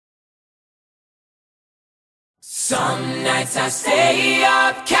Some nights I stay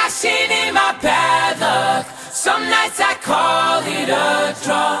up, cashing in my bad luck. Some nights I call it a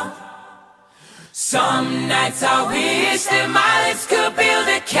draw. Some nights I wish that my lips could build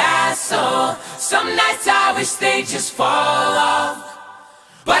a castle. Some nights I wish they just fall off.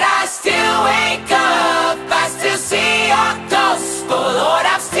 But I still wake up, I still see your ghost. Oh Lord,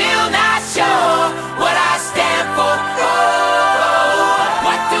 I'm still not sure what I stand for. Oh,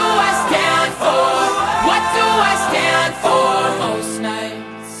 what do I stand for? What do I stand for? Most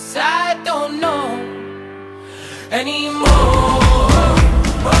nights I don't know anymore.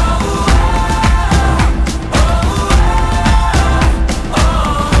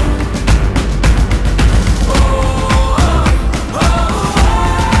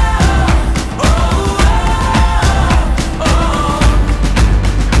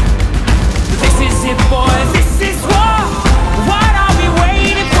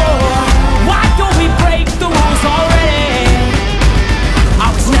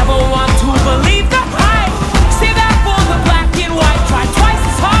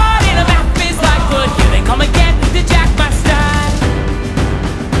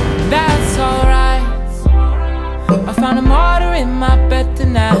 Found a martyr in my bed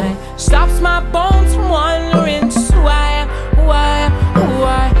tonight. Stops my bones from wandering. Just who I am, who I am, who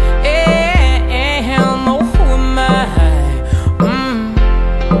I am. Oh, who am I?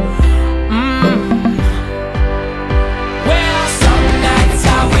 Well, some nights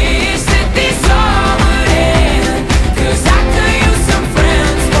I wish that this all would end, 'cause I could use some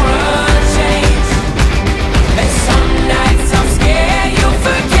friends for a change. And some nights I'm scared you'll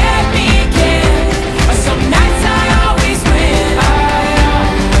forget me again. Some nights I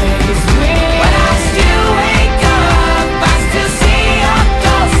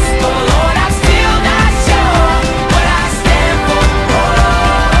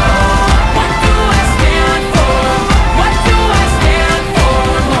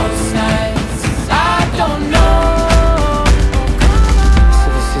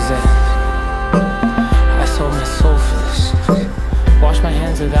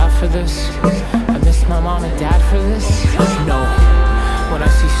for this. I miss my mom and dad for this. No, when I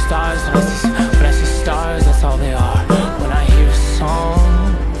see stars, when I see stars, that's all they are. When I hear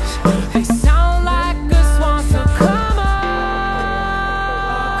songs, they sound like a swan. So come on,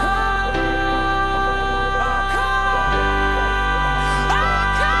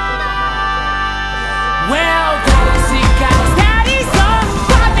 well, girls and guys, daddy's on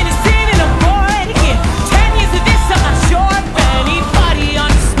 5 minutes in and I'm bored again. 10 years of this, I'm not sure if anybody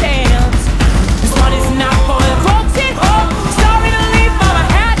understands. This one is not for the folks at home. Sorry to leave, mama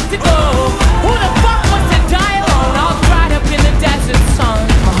had to go. Who the fuck wants to die alone, all dried up in the desert sun?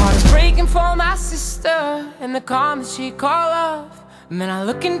 My heart is breaking for my sister and the calm that she call love. And then I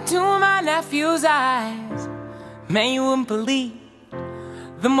look into my nephew's eyes. Man, you wouldn't believe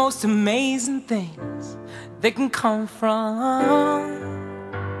the most amazing things that can come from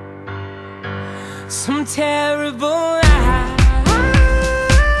some terrible night.